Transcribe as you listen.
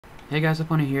Hey guys,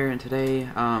 Apony here, and today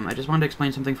I just wanted to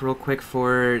explain something real quick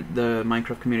for the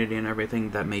Minecraft community and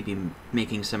everything that may be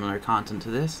making similar content to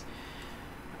this.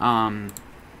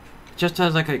 Just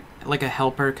as like a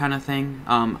helper kind of thing.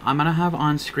 I'm gonna have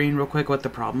on screen real quick what the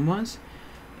problem was.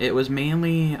 It was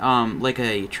mainly like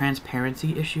a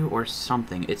transparency issue or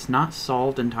something. It's not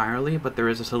solved entirely, but there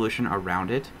is a solution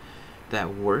around it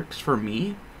that works for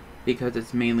me because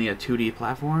it's mainly a 2D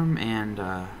platform,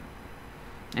 and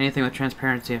anything with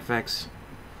transparency effects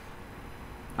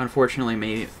unfortunately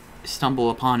may stumble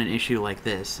upon an issue like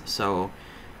this. So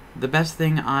the best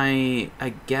thing I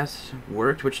guess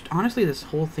worked, which honestly this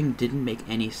whole thing didn't make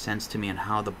any sense to me and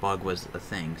how the bug was a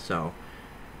thing. So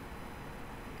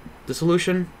the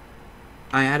solution,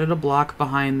 I added a block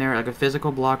behind there, like a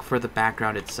physical block for the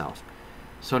background itself.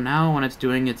 So now when it's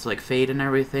doing its like fade and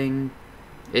everything,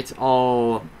 it's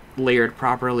all layered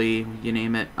properly, you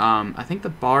name it. I think the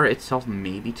bar itself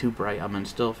may be too bright. I'm gonna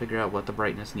still figure out what the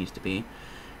brightness needs to be.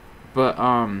 But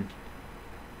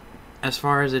as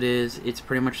far as it is, it's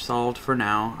pretty much solved for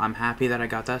now. I'm happy that I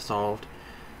got that solved,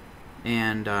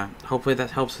 and hopefully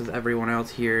that helps with everyone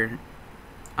else here.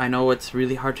 I know it's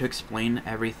really hard to explain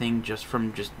everything just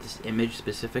from just this image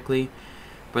specifically,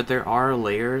 but there are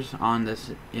layers on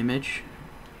this image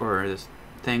or this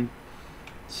thing.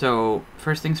 So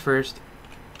first things first,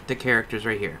 the characters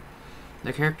right here.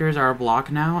 The characters are a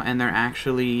block now, and they're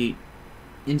actually,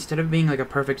 instead of being like a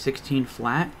perfect 16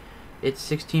 flat, it's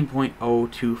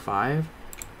 16.025.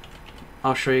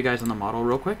 I'll show you guys on the model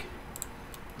real quick.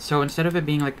 So instead of it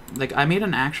being like I made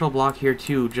an actual block here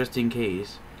too, just in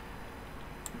case,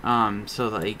 so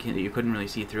that you couldn't really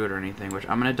see through it or anything. Which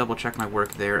I'm gonna double check my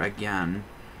work there again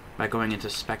by going into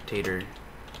spectator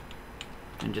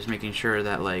and just making sure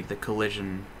that like the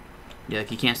collision, yeah,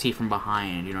 like you can't see from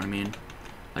behind, you know what I mean?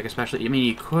 Like especially, I mean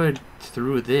you could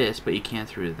through this, but you can't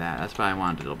through that. That's why I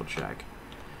wanted to double check.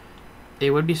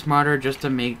 It would be smarter just to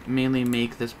mainly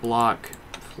make this block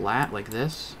flat like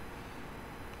this,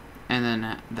 and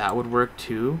then that would work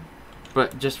too.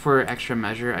 But just for extra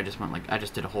measure, I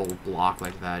just did a whole block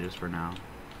like that just for now.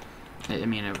 I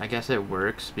mean, I guess it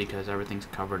works because everything's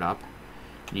covered up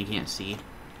and you can't see,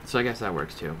 so I guess that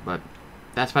works too. But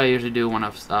that's what I usually do when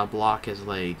a block is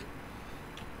like,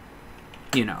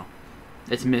 you know,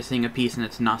 it's missing a piece and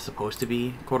it's not supposed to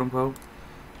be, quote unquote,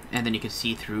 and then you can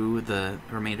see through the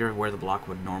remainder of where the block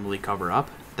would normally cover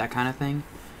up, that kind of thing.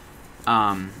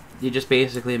 You just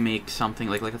basically make something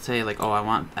like let's say like, oh, I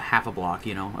want a half a block,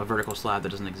 you know, a vertical slab that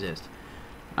doesn't exist.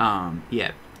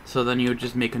 Yeah, so then you would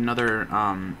just make another,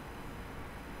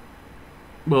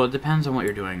 well, it depends on what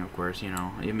you're doing, of course, you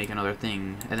know, you make another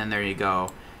thing, and then there you go.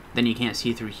 Then you can't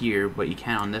see through here, but you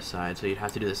can on this side, so you'd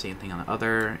have to do the same thing on the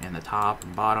other, and the top,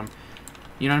 and bottom.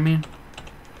 You know what I mean?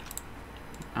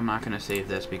 I'm not going to save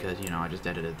this because, you know, I just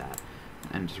edited that,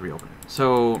 and just reopen it.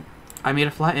 So, I made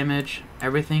a flat image,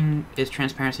 everything is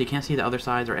transparent, so you can't see the other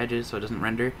sides or edges, so it doesn't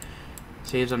render.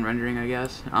 Saves on rendering, I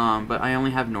guess. But I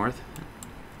only have north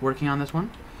working on this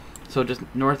one. So just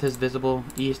north is visible,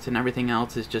 east and everything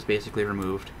else is just basically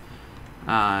removed.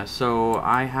 So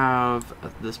I have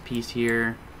this piece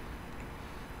here,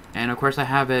 and of course I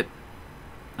have it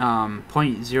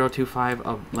 0.025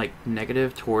 of like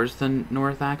negative towards the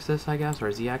north axis, I guess, or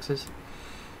z-axis,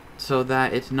 so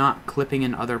that it's not clipping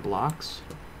in other blocks,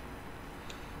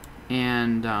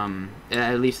 and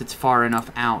at least it's far enough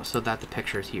out so that the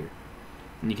picture is here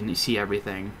and you can see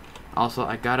everything. Also,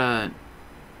 I gotta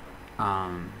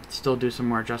still do some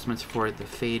more adjustments for the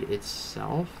fade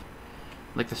itself.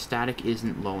 Like the static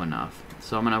isn't low enough,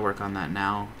 so I'm gonna work on that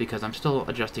now because I'm still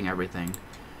adjusting everything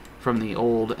from the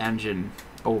old engine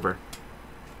over.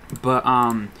 But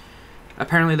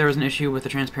apparently there was an issue with the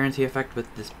transparency effect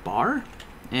with this bar,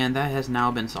 and that has now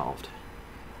been solved.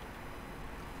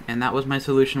 And that was my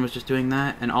solution, was just doing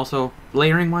that. And also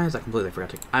layering wise, I completely forgot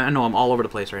to, I know I'm all over the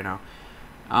place right now.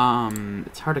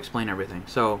 It's hard to explain everything.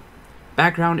 So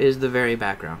background is the very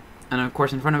background, and of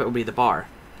course in front of it would be the bar,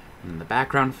 and the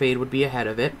background fade would be ahead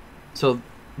of it. So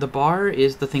the bar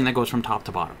is the thing that goes from top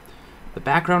to bottom. The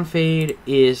background fade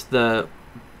is the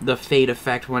fade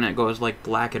effect when it goes like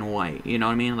black and white, you know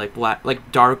what I mean? Like black,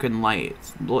 like dark and light,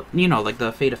 you know, like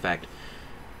the fade effect.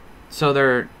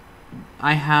 So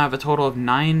I have a total of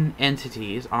 9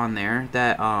 entities on there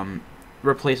that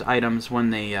replace items when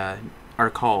they are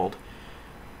called.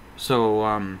 So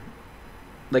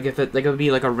like if it would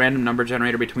be like a random number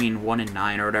generator between 1 and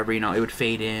 9 or whatever, you know, it would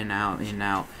fade in, out,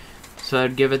 out. So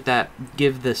I'd give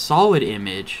the solid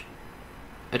image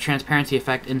a transparency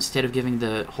effect instead of giving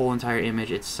the whole entire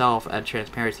image itself a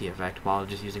transparency effect while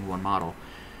just using one model,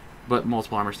 but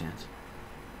multiple armor stands.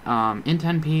 In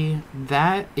 10p,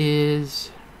 that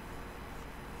is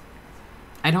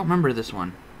I don't remember this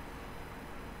one.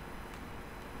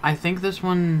 I think this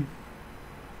one...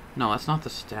 No, that's not the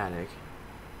static.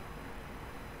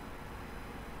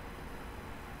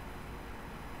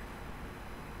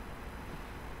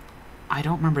 I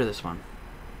don't remember this one.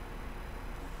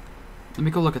 Let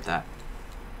me go look at that.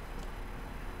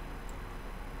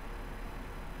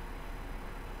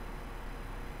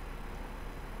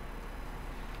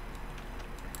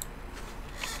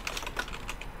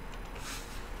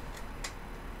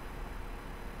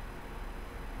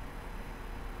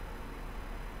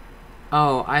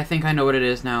 Oh, I think I know what it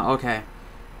is now. Okay.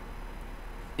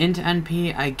 Int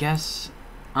NP, I guess...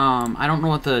 I don't know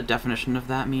what the definition of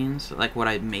that means, like what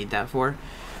I made that for.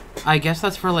 I guess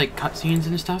that's for like cutscenes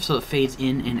and stuff, so it fades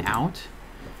in and out.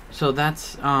 So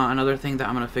that's another thing that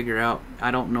I'm going to figure out. I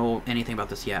don't know anything about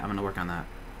this yet. I'm going to work on that.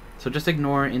 So just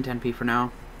ignore int NP for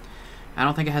now. I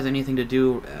don't think it has anything to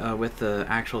do with the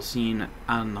actual scene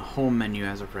on the home menu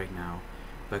as of right now,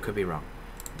 but I could be wrong.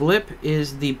 Blip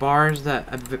is the bars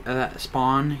that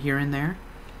spawn here and there.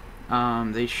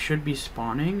 They should be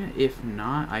spawning. If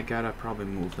not, I gotta probably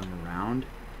move them around.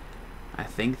 I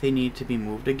think they need to be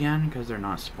moved again because they're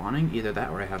not spawning. Either that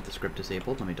or I have the script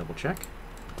disabled. Let me double check.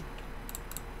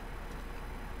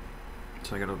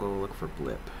 So I gotta go look for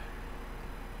blip.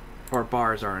 Or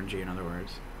bars RNG, in other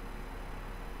words.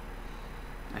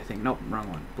 I think, nope, wrong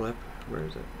one. Blip, where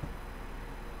is it?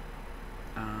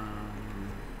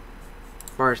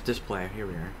 Bars display, here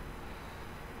we are.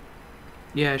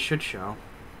 Yeah, it should show.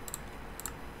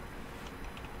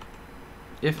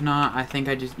 If not, I think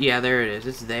I just... Yeah, there it is.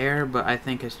 It's there, but I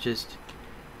think it's just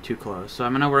too close. So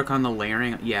I'm going to work on the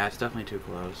layering. Yeah, it's definitely too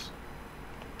close.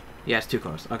 Yeah, it's too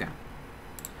close. Okay.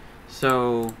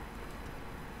 So,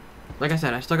 like I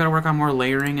said, I still got to work on more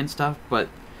layering and stuff, but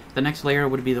the next layer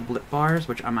would be the blip bars,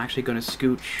 which I'm actually going to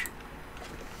scooch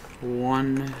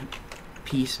one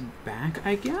piece back,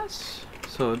 I guess.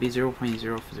 So it would be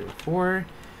 0.004.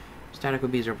 Static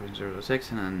would be 0.006,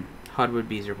 and then HUD would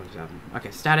be 0.7.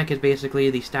 Okay, static is basically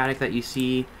the static that you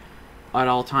see at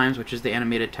all times, which is the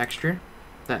animated texture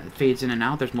that fades in and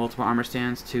out. There's multiple armor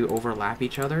stands to overlap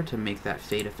each other to make that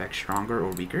fade effect stronger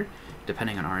or weaker,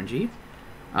 depending on RNG.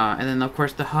 And then, of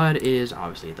course, the HUD is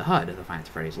obviously the HUD, the Five Nights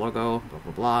at Freddy's logo, blah,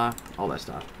 blah, blah, all that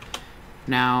stuff.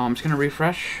 Now, I'm just going to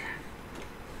refresh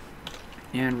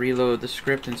and reload the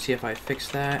script and see if I fix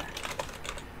that.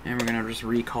 And we're going to just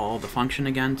recall the function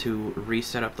again to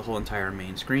reset up the whole entire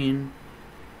main screen.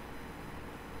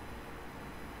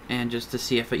 And just to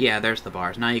see if it... Yeah, there's the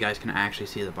bars. Now you guys can actually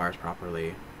see the bars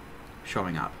properly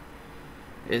showing up.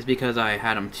 It's because I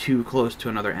had them too close to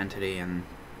another entity and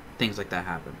things like that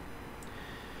happen.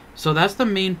 So that's the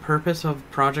main purpose of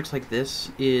projects like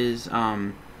this is...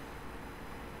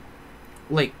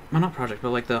 like, well, not project,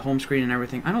 but like the home screen and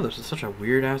everything. I know this is such a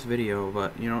weird-ass video,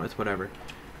 but, you know, it's whatever.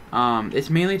 It's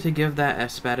mainly to give that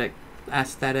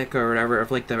aesthetic or whatever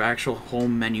of like the actual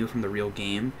home menu from the real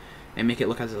game and make it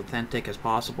look as authentic as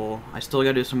possible. I still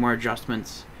gotta do some more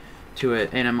adjustments to it,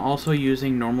 and I'm also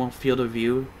using normal field of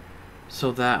view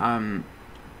so that I'm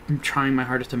trying my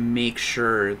hardest to make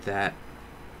sure that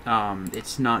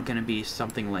it's not gonna be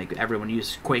something like everyone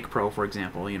uses Quake Pro, for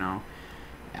example, you know.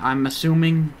 I'm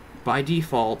assuming by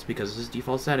default, because this is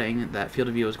default setting, that field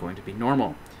of view is going to be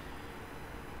normal.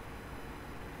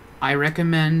 I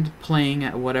recommend playing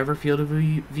at whatever field of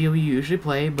view you usually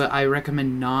play, but I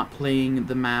recommend not playing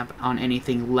the map on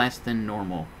anything less than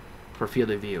normal for field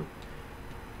of view.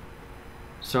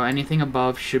 So anything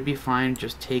above should be fine.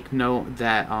 Just take note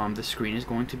that the screen is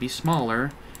going to be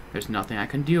smaller. There's nothing I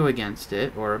can do against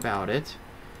it or about it.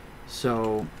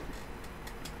 So,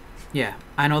 yeah,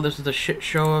 I know this is a shit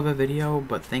show of a video,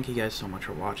 but thank you guys so much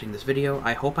for watching this video.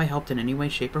 I hope I helped in any way,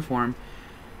 shape, or form.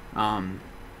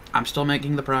 I'm still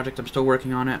making the project. I'm still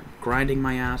working on it. Grinding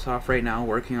my ass off right now,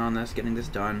 working on this, getting this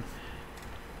done.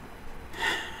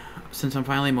 Since I'm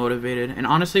finally motivated. And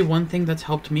honestly, one thing that's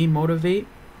helped me motivate,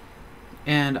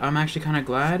 and I'm actually kind of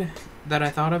glad that I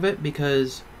thought of it,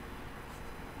 because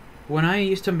when I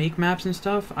used to make maps and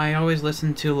stuff, I always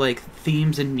listened to like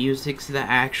themes and musics that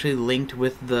actually linked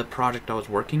with the project I was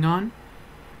working on.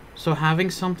 So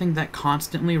having something that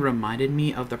constantly reminded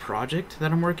me of the project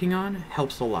that I'm working on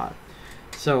helps a lot.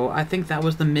 So I think that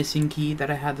was the missing key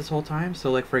that I had this whole time.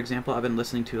 So like, for example, I've been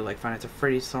listening to like Five Nights at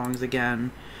Freddy's songs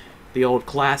again, the old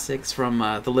classics from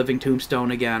The Living Tombstone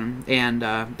again, and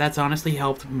that's honestly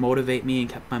helped motivate me and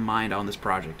kept my mind on this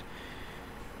project.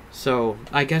 So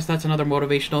I guess that's another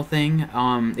motivational thing.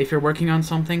 If you're working on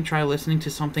something, try listening to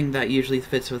something that usually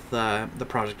fits with the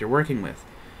project you're working with.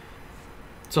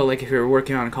 So like if you're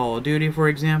working on Call of Duty, for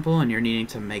example, and you're needing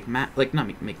to make not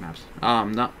make maps,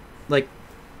 not like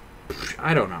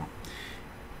I don't know.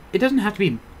 It doesn't have to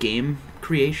be game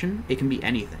creation. It can be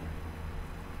anything.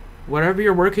 Whatever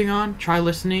you're working on, try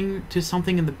listening to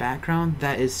something in the background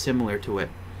that is similar to it.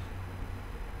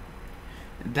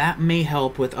 That may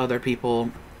help with other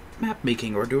people map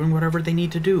making or doing whatever they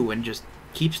need to do and just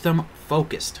keeps them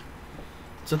focused.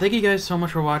 So thank you guys so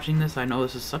much for watching this. I know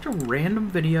this is such a random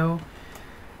video.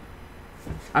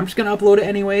 I'm just going to upload it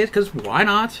anyways because why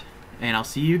not? And I'll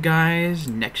see you guys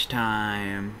next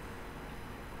time.